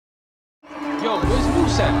Yo, where's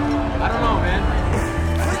Moose at? I don't know, man.